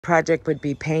Project would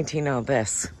be painting all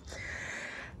this.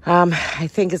 I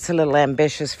think it's a little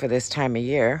ambitious for this time of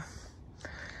year.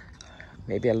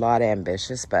 Maybe a lot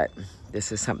ambitious, but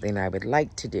this is something I would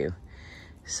like to do.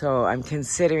 So I'm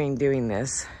considering doing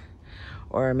this,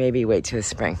 or maybe wait till the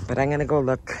spring. But I'm gonna go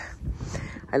look.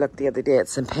 I looked the other day at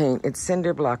some paint. It's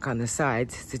cinder block on the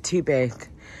sides. It's a 2-bay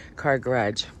car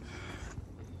garage.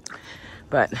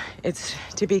 But it's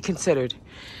to be considered.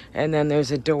 And then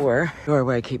there's a door where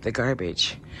I keep the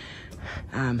garbage.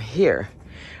 Here,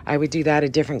 I would do that a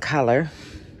different color.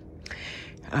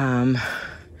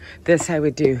 This I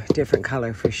would do different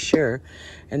color for sure.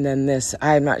 And then this,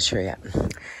 I'm not sure yet.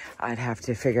 I'd have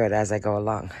to figure it as I go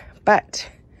along. But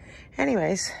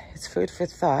anyways, it's food for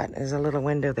thought. There's a little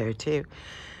window there too.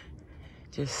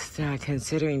 Just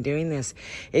considering doing this.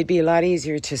 It'd be a lot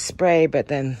easier to spray, but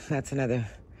then that's another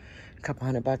couple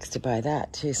 $100 to buy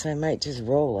that too. So I might just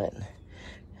roll it.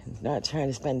 I'm not trying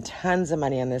to spend tons of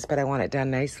money on this, but I want it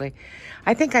done nicely.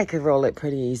 I think I could roll it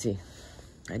pretty easy.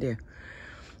 I do.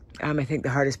 I think the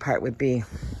hardest part would be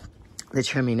the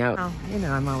trimming out. Oh, you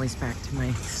know, I'm always back to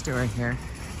my store here,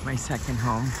 my second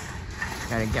home.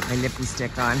 Gotta get my nippy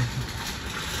stick on.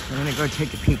 I'm gonna go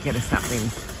take a peek at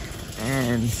something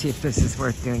and see if this is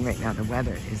worth doing right now. The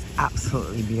weather is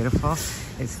absolutely beautiful.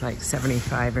 It's like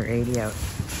 75 or 80 out,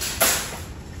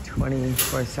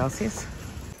 24 Celsius.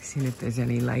 Seeing if there's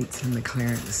any lights in the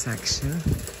clearance section.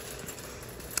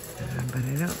 But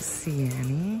I don't see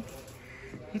any.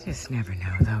 You just never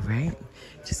know though, right?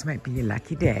 Just might be your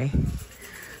lucky day.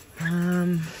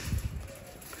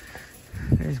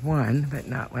 There's one, but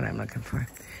not what I'm looking for.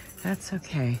 That's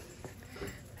okay.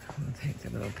 I'll take a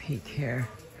little peek here.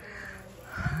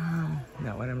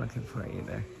 Not what I'm looking for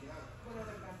either.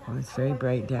 Well, it's very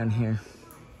bright down here.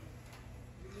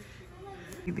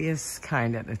 This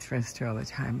kind at the thrift store all the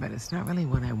time, but it's not really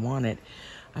what I wanted.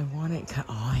 I want it,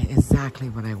 exactly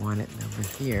what I wanted over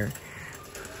here.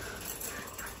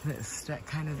 This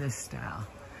kind of this style,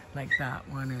 like that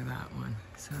one or that one,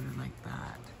 sort of like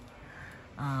that.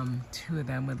 Two of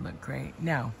them would look great.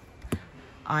 Now,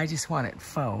 I just want it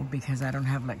faux because I don't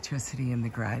have electricity in the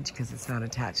garage because it's not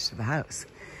attached to the house.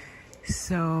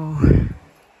 So,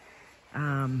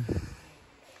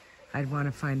 I'd want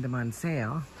to find them on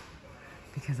sale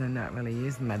because I'm not really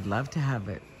using them. I'd love to have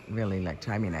it really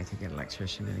I mean, I could get an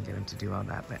electrician and get him to do all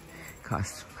that, but it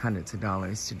costs hundreds of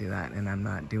dollars to do that, and I'm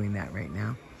not doing that right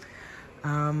now.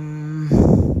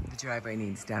 The driveway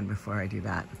needs done before I do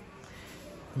that.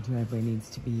 The driveway needs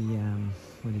to be,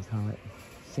 what do you call it?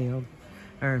 Sealed?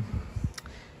 Or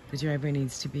the driveway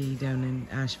needs to be down in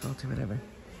asphalt or whatever.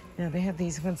 Now they have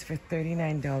these ones for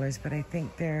 $39, but I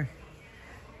think they're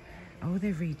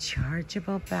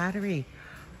rechargeable battery.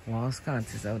 Wall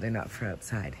sconces, they're not for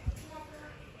outside.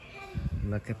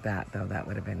 Look at that though, that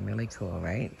would have been really cool,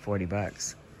 right?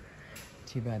 $40.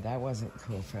 Too bad that wasn't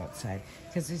cool for outside.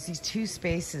 Because there's these two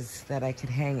spaces that I could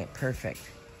hang it perfect.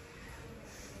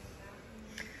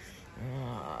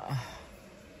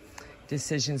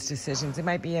 Decisions. It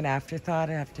might be an afterthought.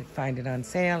 I have to find it on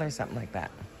sale or something like that.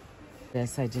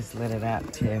 This, I just lit it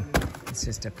up too. It's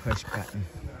just a push button.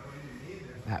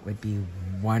 That would be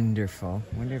wonderful.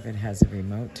 Wonder if it has a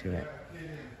remote to it.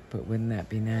 But wouldn't that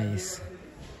be nice?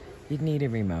 You'd need a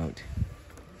remote.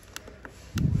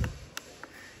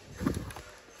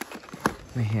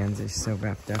 My hands are so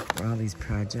wrapped up for all these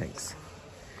projects.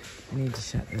 I need to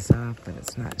shut this off, but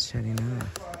it's not shutting off.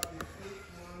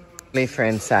 Only for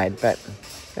inside, but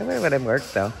that would have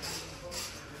worked though.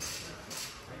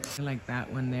 I like that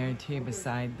one there too,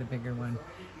 beside the bigger one.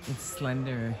 It's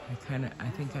slender. I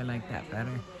think I like that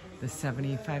better. The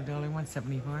 $75 one,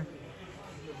 $74.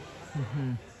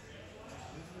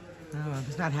 Oh, well,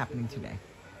 it's not happening today.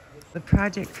 The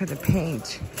project for the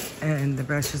paint and the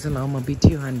brushes alone will be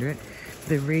 $200.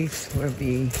 The wreaths will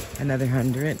be another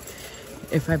 $100.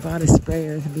 If I bought a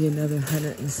sprayer, it'd be another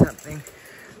 $100 and something.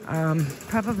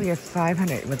 Probably a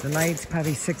 $500 with the lights,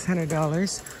 probably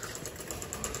 $600.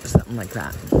 Something like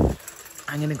that.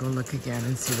 I'm gonna go look again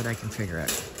and see what I can figure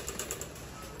out.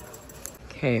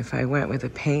 Okay, if I went with a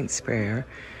paint sprayer,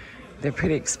 they're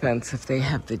pretty expensive. They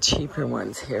have the cheaper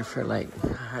ones here for like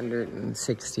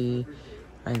 $160.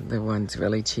 The one's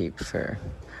really cheap for,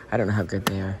 I don't know how good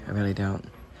they are. I really don't.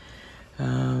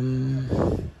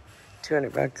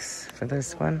 $200 for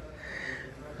this one.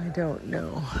 I don't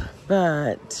know,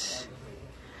 but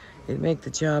it'd make the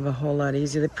job a whole lot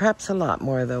easier. The prep's a lot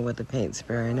more though with the paint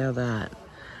sprayer. I know that,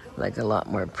 like a lot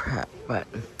more prep, but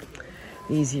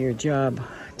easier job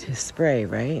to spray,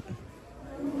 right?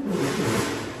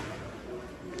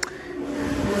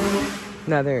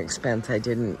 Another expense I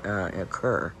didn't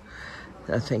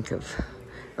think of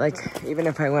like, even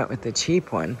if I went with the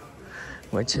cheap one,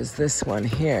 which is this one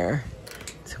here,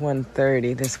 it's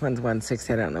 $130. This one's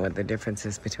 $160. I don't know what the difference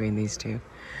is between these two.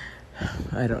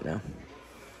 I don't know.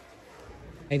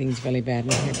 Lighting's really bad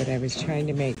in here, but I was trying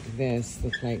to make this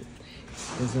look like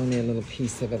there's only a little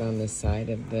piece of it on the side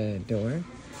of the door.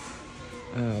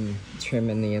 Trim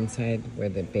in the inside where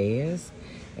the bay is,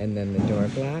 and then the door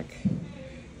black.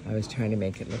 I was trying to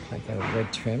make it look like a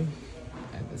wood trim.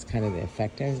 That was kind of the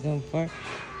effect I was going for,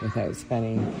 without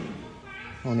spending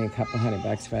only a couple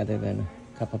 $100 rather than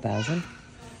a couple thousand.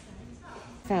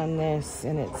 Found this,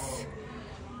 and it's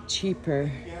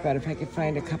cheaper, but if I could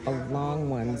find a couple long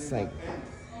ones, like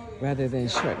rather than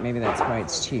short, maybe that's why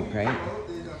it's cheap, right?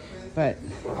 But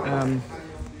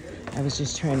I was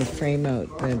just trying to frame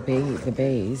out the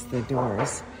bays, the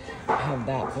doors, have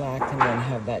that black and then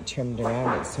have that trimmed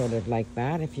around it, sort of like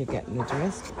that, if you're getting the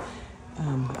gist.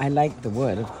 I like the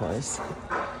wood, of course.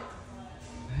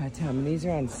 These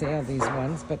are on sale, these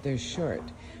ones, but they're short.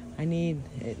 I need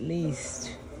at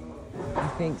least, I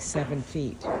think, 7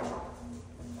 feet.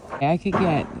 I could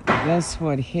get this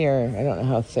wood here. I don't know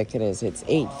how thick it is. It's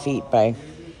 8 feet by,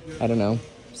 I don't know,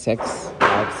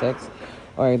 5, 6.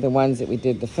 Or the ones that we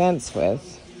did the fence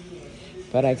with.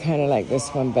 But I kind of like this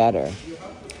one better.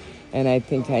 And I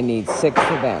think I need 6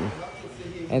 of them.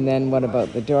 And then what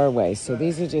about the doorway? So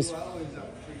these are just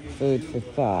food for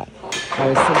thought. I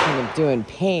was thinking of doing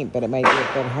paint, but it might be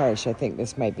a bit harsh. I think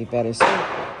this might be better.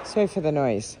 Sorry for the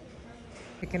noise.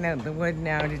 Picking out the wood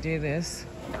now to do this.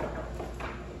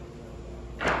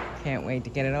 Can't wait to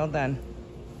get it all done.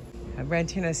 I'm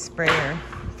renting a sprayer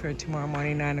for tomorrow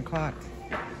morning, 9 o'clock.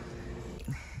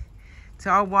 It's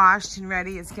all washed and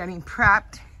ready. It's getting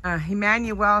prepped.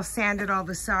 Emmanuel sanded all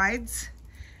the sides.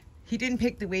 He didn't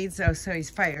pick the weeds though, so he's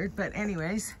fired. But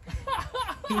anyways,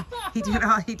 he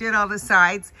did all the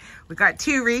sides. We got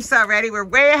 2 reefs already. We're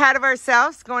way ahead of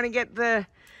ourselves. Going to get the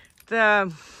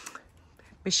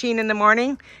machine in the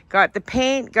morning. Got the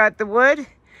paint, got the wood.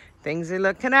 Things are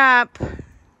looking up.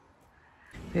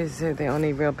 These are the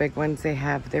only real big ones they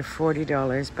have. They're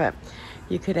 $40, but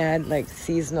you could add like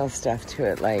seasonal stuff to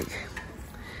it, like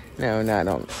I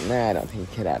don't think you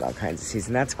could add all kinds of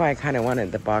season. That's why I kind of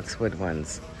wanted the boxwood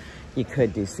ones. You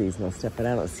could do seasonal stuff, but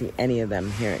I don't see any of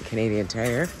them here at Canadian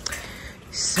Tire.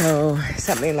 So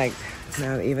something like,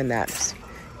 no, even that's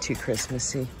too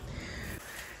Christmassy.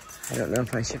 I don't know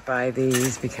if I should buy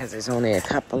these because there's only a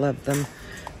couple of them,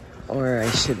 or I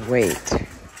should wait.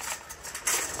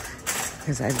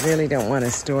 Because I really don't want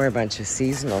to store a bunch of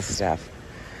seasonal stuff,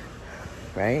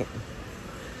 right?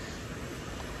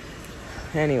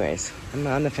 Anyways, I'm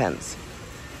on the fence.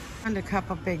 Found a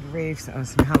couple big reefs. Oh,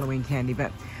 some Halloween candy,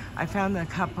 but I found a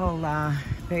couple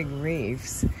big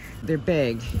reefs. They're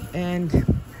big,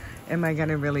 and am I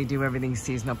gonna really do everything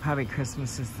seasonal? Probably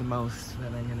Christmas is the most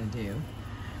that I'm gonna do.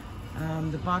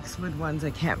 The boxwood ones, I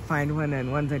can't find one,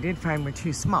 and ones I did find were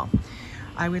too small.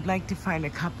 I would like to find a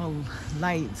couple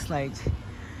lights, like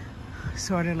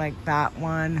sort of like that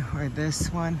one or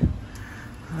this one.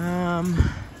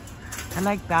 I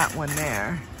like that one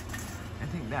there. I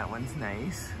think that one's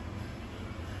nice.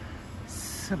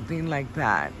 Something like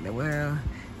that. Or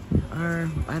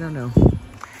I don't know.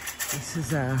 This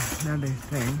is another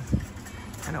thing.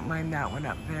 I don't mind that one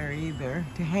up there either.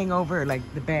 To hang over like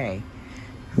the bay.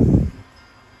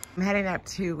 I'm heading up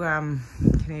to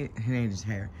Canadian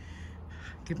Tire.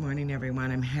 Good morning,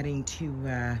 everyone. I'm heading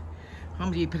to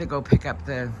Home Depot to go pick up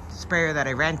the sprayer that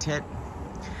I rented.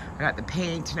 I got the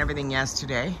paint and everything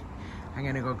yesterday. I'm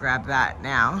gonna go grab that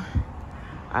now.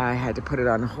 I had to put it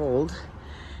on hold.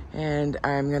 And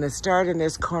I'm gonna start in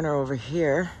this corner over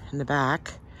here in the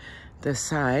back, this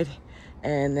side,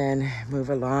 and then move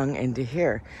along into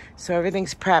here. So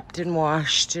everything's prepped and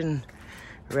washed and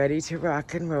ready to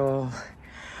rock and roll.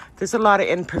 There's a lot of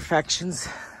imperfections,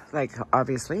 like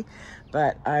obviously,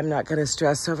 but I'm not gonna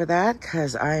stress over that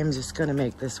because I'm just gonna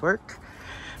make this work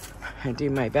and do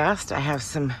my best. I have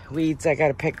some weeds I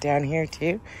gotta pick down here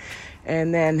too.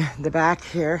 And then the back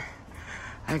here,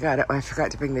 I forgot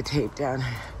to bring the tape down.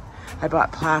 I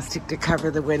bought plastic to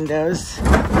cover the windows.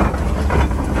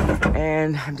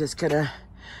 And I'm just gonna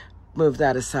move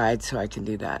that aside so I can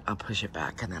do that. I'll push it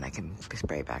back and then I can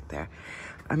spray back there.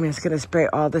 I'm just gonna spray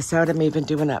all this out. I'm even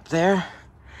doing up there.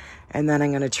 And then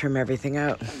I'm gonna trim everything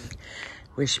out.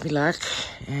 Wish me luck.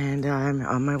 And I'm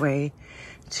on my way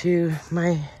to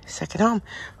my second home,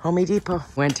 Home Depot.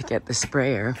 Went to get the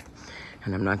sprayer.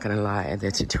 And I'm not gonna lie,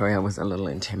 the tutorial was a little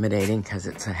intimidating because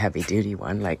it's a heavy duty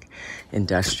one, like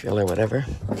industrial or whatever.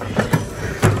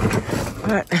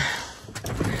 But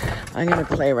I'm gonna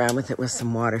play around with it with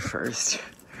some water first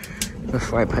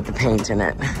before I put the paint in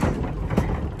it.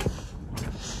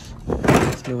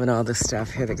 moving all this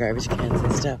stuff here, the garbage cans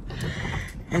and stuff.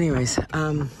 Anyways,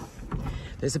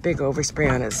 there's a big overspray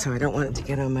on it, so I don't want it to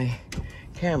get on my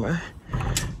camera,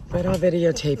 but I'll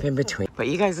videotape in between. But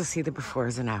you guys will see the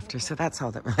befores and afters, so that's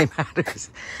all that really matters.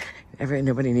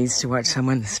 Nobody needs to watch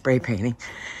someone spray painting.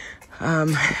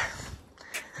 I'm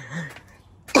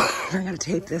gonna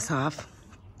tape this off.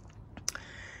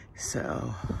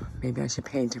 So maybe I should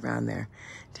paint around there,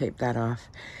 tape that off.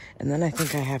 And then I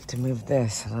think I have to move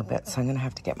this a little bit, so I'm gonna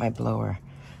have to get my blower.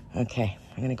 Okay,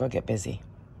 I'm gonna go get busy.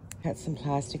 Cut some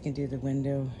plastic and do the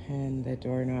window and the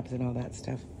doorknobs and all that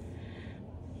stuff.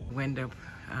 Window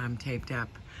taped up.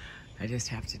 I just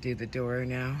have to do the door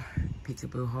now,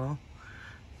 peekaboo hole.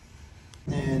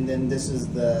 And then this is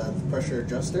the pressure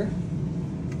adjuster.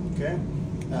 Okay,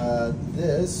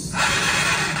 this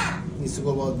needs to go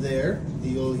about there.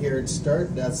 You'll hear it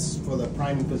start. That's for the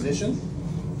priming position.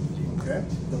 Okay,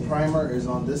 the primer is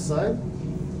on this side,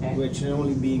 okay, which can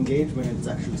only be engaged when it's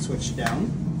actually switched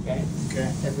down. Okay. Okay,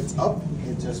 if it's up,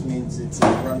 it just means it's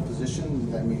in run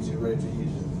position. That means you're ready to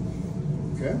use it.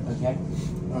 Okay. Okay.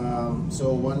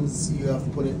 So once you have to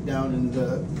put it down in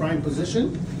the prime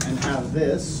position and have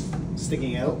this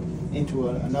sticking out into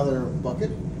another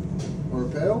bucket or a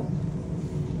pail.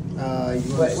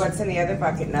 What's in the other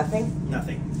bucket? Nothing?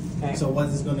 Nothing. Okay. So what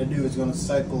it's going to do is going to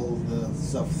cycle the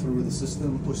stuff through the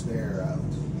system, push the air out.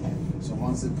 Okay. So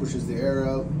once it pushes the air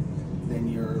out, then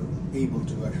you're able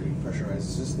to actually pressurize the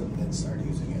system and then start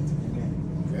using it.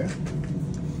 Okay. Okay.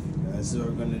 That's what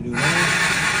we're going to do now.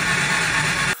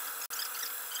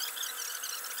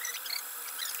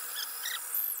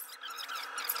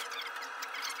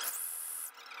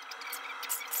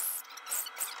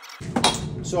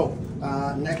 So,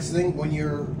 next thing, when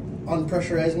you're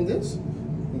unpressurizing this,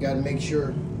 you got to make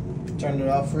sure you turn it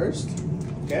off first.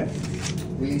 Okay?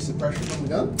 Release the pressure from the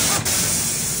gun. So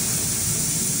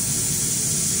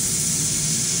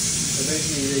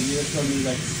basically, you're just going to be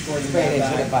like squirting Straight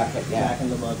that into the bucket, yeah. back in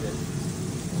the bucket.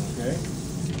 Okay?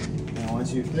 Now,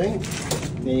 once you think,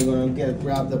 then you're going to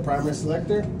grab the primer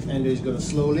selector and you're just going to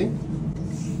slowly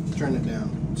turn it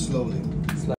down. Slowly.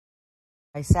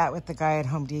 I sat with the guy at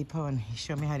Home Depot and he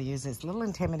showed me how to use it. It's a little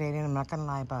intimidating, I'm not gonna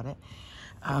lie about it.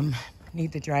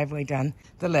 Need the driveway done,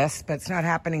 the list, but it's not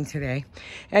happening today.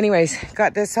 Anyways,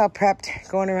 got this all prepped,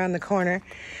 going around the corner.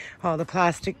 All the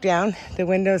plastic down, the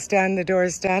windows done, the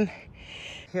doors done.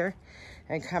 Here,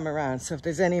 and come around. So if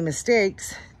there's any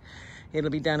mistakes, it'll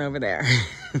be done over there.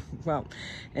 Well,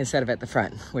 instead of at the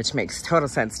front, which makes total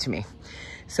sense to me.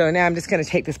 So now I'm just gonna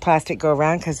take this plastic, go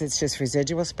around, because it's just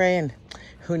residual spray and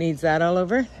who needs that all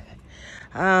over?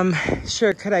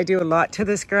 Sure, could I do a lot to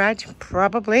this garage?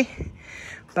 Probably,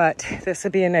 but this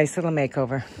will be a nice little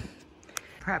makeover.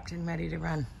 Prepped and ready to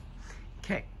run.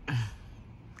 Okay.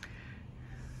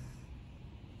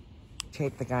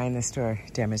 Tape the guy in the store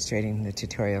demonstrating the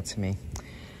tutorial to me.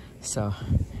 So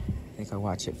I think I'll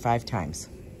watch it 5 times.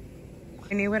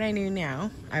 I knew what I knew now.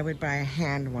 I would buy a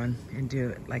hand one and do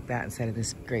it like that instead of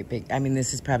this great big, I mean,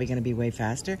 this is probably gonna be way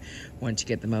faster once you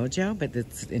get the mojo, but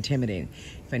it's intimidating.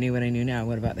 If I knew what I knew now,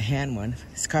 what about the hand one?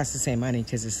 It's cost the same money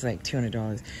because it's like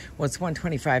 $200. Well, it's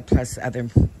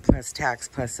 $125 plus tax,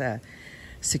 plus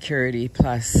security,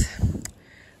 plus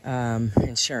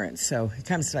insurance. So it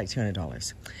comes to like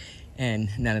 $200. And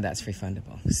none of that's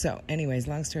refundable. So anyways,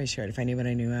 long story short, if I knew what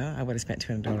I knew now, I would have spent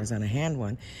 $200 on a hand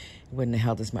one. It wouldn't have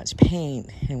held as much paint.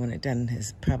 And when it done,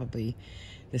 this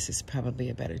is probably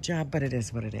a better job, but it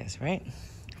is what it is, right?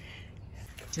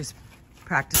 Just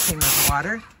practicing with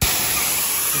water,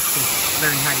 just to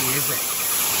learn how to use it.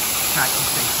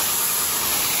 Practicing.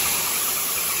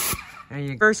 And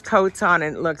your first coat's on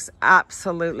and it looks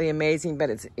absolutely amazing, but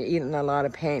it's eating a lot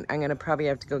of paint. I'm gonna probably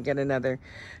have to go get another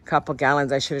couple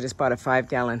gallons. I should have just bought a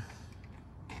 5-gallon.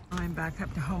 I'm back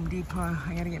up to Home Depot.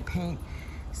 I gotta get paint.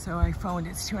 So I phoned,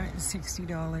 it's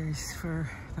 $260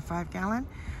 for the 5-gallon.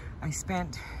 I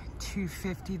spent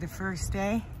 $250 the first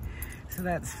day. So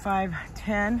that's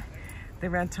 $510. The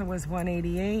rental was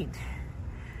 $188.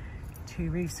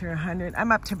 2 weeks are 100.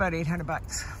 I'm up to about 800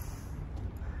 bucks.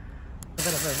 A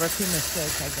bit of a rookie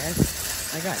mistake, I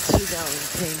guess. I got 2 gallons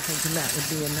of paint thinking that would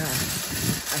be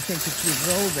enough. I think if you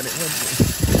rolled it, it would be.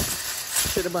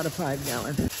 Should have bought a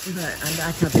 5-gallon. But I'm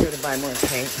back up here to buy more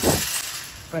paint.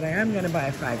 But I am gonna buy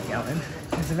a 5-gallon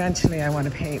because eventually I want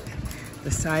to paint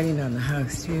the siding on the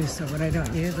house too. So what I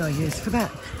don't use, I'll use for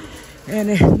that. And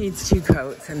it needs 2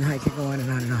 coats and I could go on and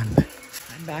on and on. But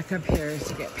I'm back up here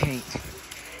to get paint.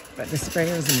 But the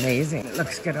sprayer is amazing. It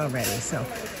looks good already, so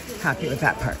happy with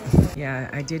that part. Yeah,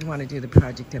 I did want to do the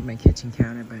project of my kitchen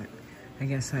counter, but I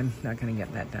guess I'm not going to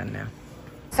get that done now.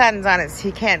 Sun's on it, so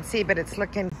you can't see, but it's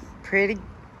looking pretty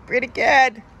pretty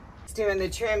good. It's doing the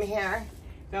trim here.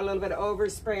 Got a little bit of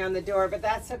overspray on the door, but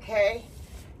that's okay.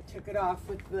 Took it off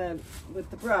with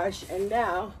the brush, and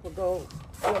now we'll go,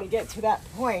 when we get to that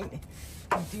point,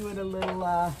 do it a little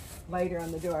lighter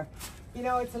on the door. You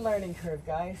know, it's a learning curve,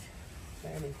 guys.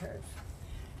 Learning curve.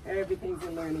 Everything's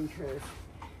a learning curve.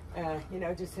 You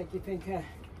know, just like you think a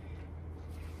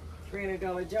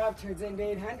 $300 job turns into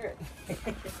 $800.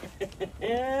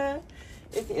 Yeah,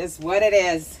 it is what it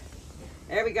is.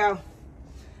 There we go.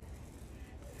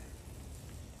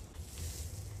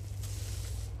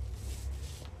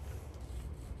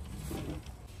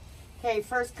 Okay,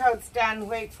 first coat's done.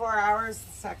 Wait 4 hours.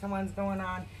 The second one's going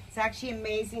on. It's actually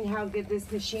amazing how good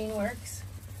this machine works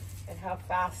and how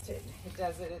fast it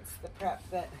does it. It's the prep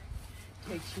that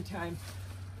takes your time.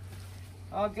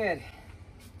 All good.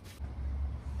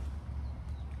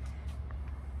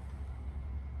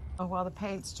 Oh, while the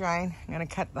paint's drying, I'm gonna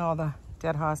cut all the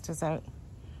dead hostas out.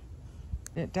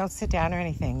 Don't sit down or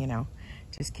anything, you know.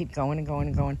 Just keep going and going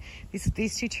and going.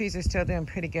 These two trees are still doing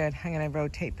pretty good. I'm gonna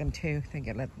rotate them too. I think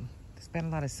there's been a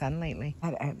lot of sun lately.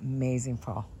 Had an amazing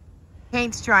fall.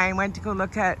 Paint's drying. Went to go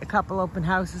look at a couple open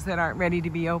houses that aren't ready to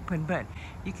be open, but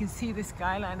you can see the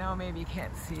skyline. Oh, maybe you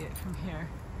can't see it from here.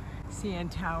 CN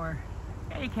Tower.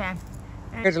 Yeah, you can.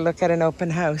 Here to look at an open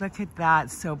house. Look at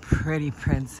that, so pretty,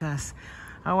 princess.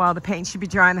 Oh well, the paint should be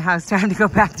dry in the house. Time to go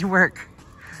back to work.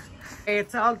 Okay,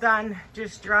 it's all done,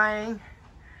 just drying,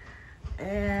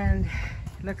 and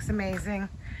it looks amazing.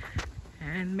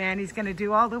 And Manny's gonna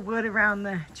do all the wood around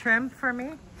the trim for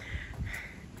me,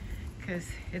 because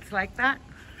it's like that.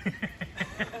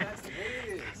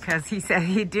 Because he said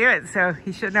he'd do it, so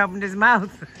he shouldn't have opened his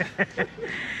mouth.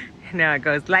 No, it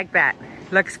goes like that.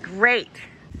 Looks great.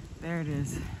 There it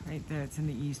is, right there. It's in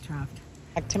the eaves trough.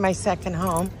 Back to my second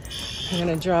home. I'm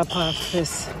gonna drop off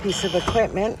this piece of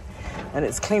equipment, and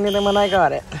it's cleaner than when I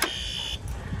got it.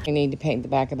 I need to paint the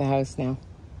back of the house now.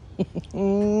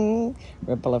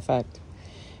 Ripple effect.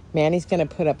 Manny's gonna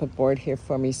put up a board here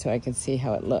for me so I can see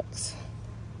how it looks.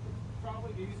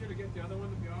 Probably easier to get the other one,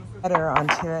 to be honest with you. Better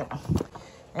onto it.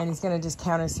 And he's gonna just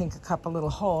countersink a couple little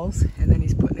holes, and then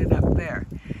he's putting it up there.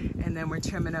 And then we're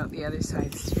trimming out the other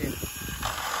sides too.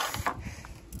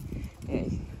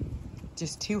 Okay.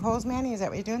 Just 2 holes, Manny? Is that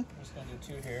what you're doing? I'm just gonna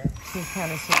do 2 here. 2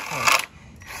 countersink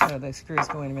holes. So the screws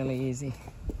go in really easy.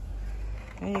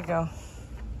 There you go.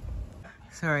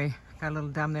 Sorry, got a little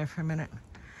dumb there for a minute.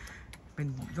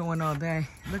 Been going all day.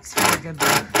 Looks really good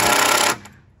though.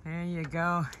 There you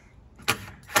go.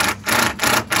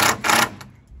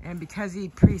 And because he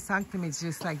pre-sunk them, it's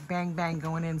just like bang, bang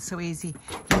going in so easy.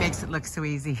 He makes it look so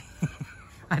easy.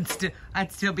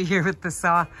 I'd still be here with the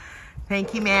saw.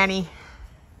 Thank you, Manny.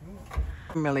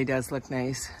 It really does look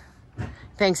nice.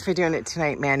 Thanks for doing it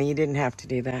tonight, Manny. You didn't have to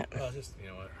do that. Well, just, you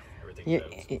know what,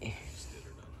 everything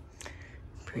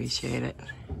appreciate it.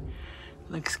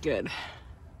 Looks good.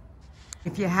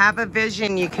 If you have a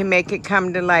vision, you can make it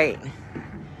come to light.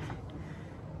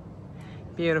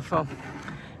 Beautiful.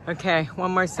 Okay,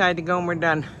 one more side to go and we're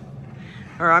done.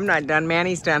 Or I'm not done,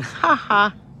 Manny's done. Ha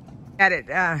ha. Got it,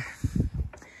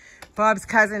 Bob's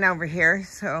cousin over here,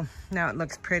 so now it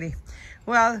looks pretty.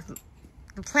 Well,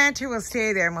 the planter will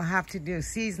stay there and we'll have to do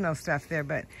seasonal stuff there,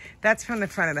 but that's from the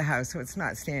front of the house, so it's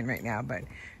not staying right now, but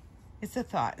it's a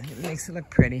thought. It makes it look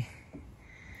pretty.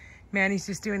 Manny's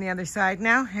just doing the other side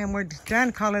now, and we're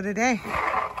done. Call it a day.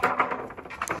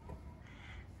 All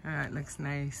right, looks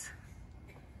nice.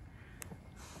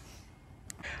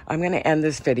 I'm going to end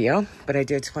this video, but I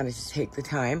just wanted to take the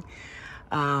time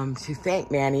to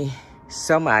thank Manny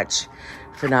so much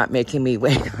for not making me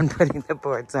wait on putting the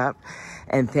boards up,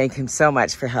 and thank him so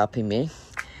much for helping me.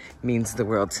 It means the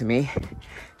world to me.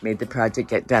 Made the project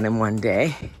get done in one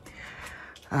day.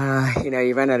 You know,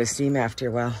 you run out of steam after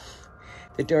a while.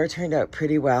 The door turned out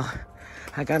pretty well.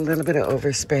 I got a little bit of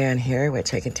overspray on here,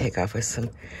 which I can take off with some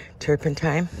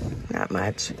turpentine. Not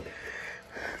much,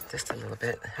 just a little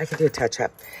bit. I can do a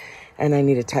touch-up, and I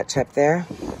need a touch-up there.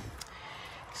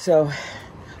 So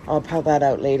I'll pull that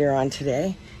out later on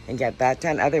today and get that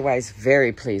done. Otherwise,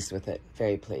 very pleased with it,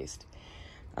 very pleased.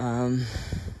 I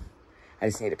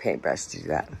just need a paintbrush to do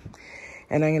that.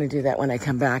 And I'm gonna do that when I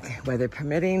come back, weather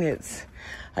permitting.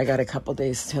 I got a couple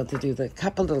days still to do the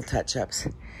couple little touch-ups.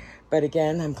 But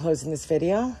again, I'm closing this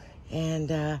video, and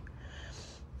I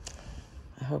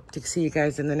hope to see you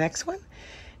guys in the next one.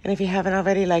 And if you haven't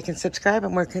already, like and subscribe.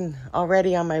 I'm working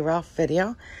already on my Ralph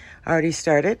video. I already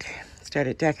started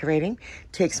decorating.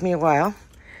 Takes me a while,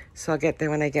 so I'll get there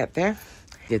when I get there.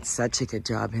 Did such a good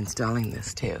job installing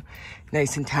this too.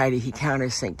 Nice and tidy. He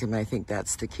countersinked him. I think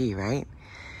that's the key, right?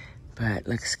 But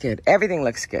looks good. Everything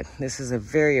looks good. This is a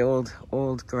very old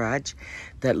garage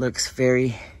that looks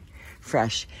very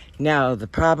fresh. Now, the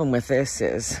problem with this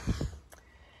is,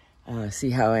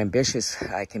 see how ambitious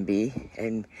I can be.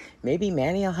 And maybe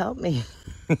Manny will help me.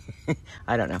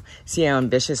 I don't know. See how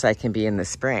ambitious I can be in the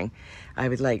spring. I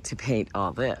would like to paint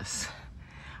all this.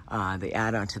 The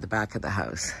add-on to the back of the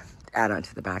house. Add-on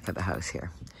to the back of the house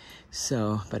here.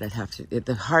 So, but I'd have to,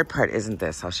 the hard part isn't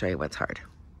this. I'll show you what's hard.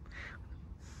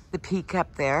 The peak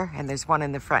up there, and there's one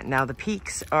in the front. Now the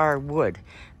peaks are wood.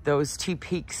 Those two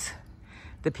peaks,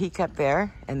 the peak up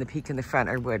there and the peak in the front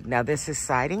are wood. Now this is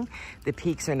siding. The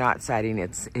peaks are not siding,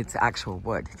 it's actual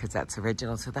wood because that's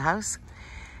original to the house.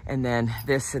 And then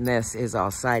this and this is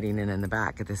all siding, and in the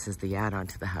back, this is the add-on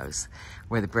to the house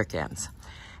where the brick ends.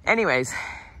 Anyways,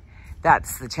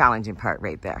 that's the challenging part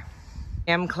right there.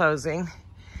 I'm closing,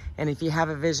 and if you have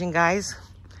a vision, guys,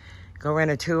 go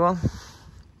rent a tool.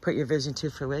 Put your vision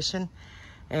to fruition.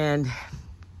 And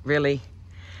really,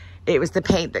 it was the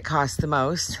paint that cost the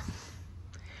most.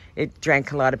 It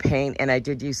drank a lot of paint, and I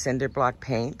did use cinder block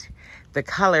paint. The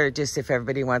color, just if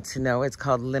everybody wants to know, it's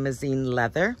called Limousine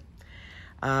Leather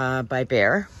by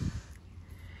Behr.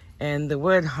 And the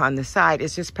wood on the side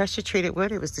is just pressure treated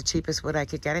wood. It was the cheapest wood I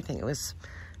could get. I think it was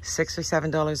 $6 or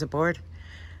 $7 a board.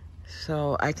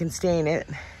 So I can stain it.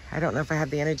 I don't know if I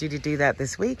have the energy to do that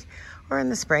this week or in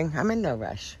the spring. I'm in no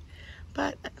rush.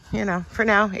 But, you know, for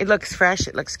now, it looks fresh,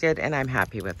 it looks good, and I'm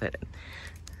happy with it.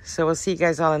 So we'll see you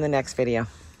guys all in the next video.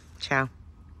 Ciao.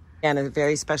 And a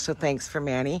very special thanks for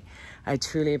Manny. I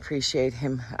truly appreciate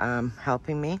him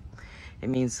helping me. It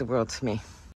means the world to me.